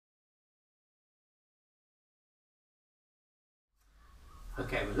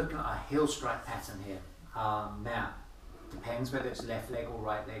Okay, we're looking at our heel strike pattern here. Now, depends whether it's left leg or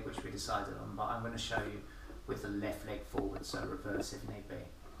right leg, which we decided on, but I'm going to show you with the left leg forward, so reverse if need be.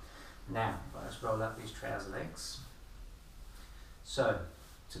 Now, let's roll up these trouser legs. So,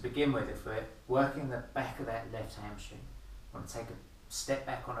 to begin with, if we're working the back of that left hamstring, we're going to take a step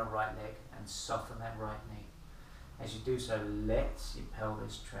back on our right leg and soften that right knee. As you do so, let your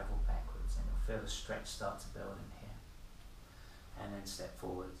pelvis travel backwards and you'll feel the stretch start to build in here. And then step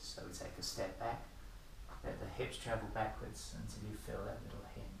forward. So we take a step back, let the hips travel backwards until you feel that little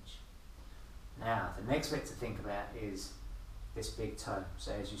hinge. Now, the next bit to think about is this big toe.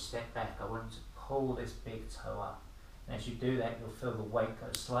 So as you step back, I want you to pull this big toe up. And as you do that, you'll feel the weight go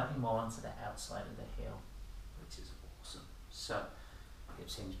slightly more onto the outside of the heel, which is awesome. So,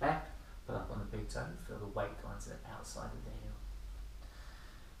 hips hinge back, pull up on the big toe, feel the weight go onto the outside of the heel.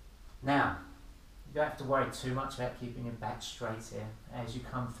 Now, you don't have to worry too much about keeping your back straight here. As you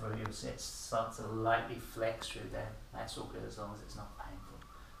come through, you'll see it start to lightly flex through there. That's all good as long as it's not painful.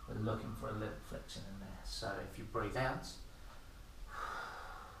 We're looking for a little flexion in there. So if you breathe out,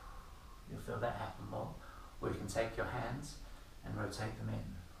 you'll feel that happen more. Or you can take your hands and rotate them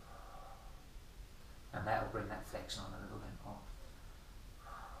in. And that will bring that flexion on a little bit more.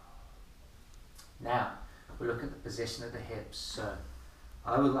 Now, we look at the position of the hips. So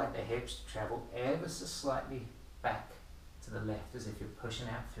I would like the hips to travel ever so slightly back to the left, as if you're pushing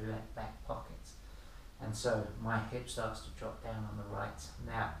out through that back pocket. And so my hip starts to drop down on the right.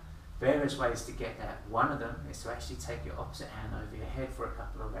 Now, various ways to get that. One of them is to actually take your opposite hand over your head for a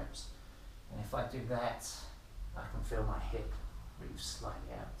couple of reps. And if I do that, I can feel my hip move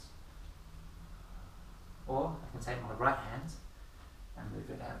slightly out. Or I can take my right hand and move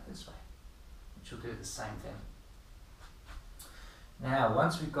it out this way, which will do the same thing. Now,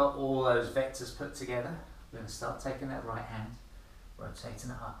 once we've got all those vectors put together, we're going to start taking that right hand,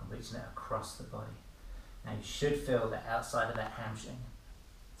 rotating it up and reaching it across the body. Now you should feel the outside of that hamstring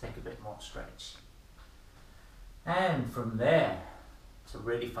take a bit more stretch. And from there, to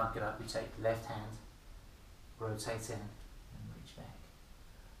really funk it up, you take left hand, rotate in,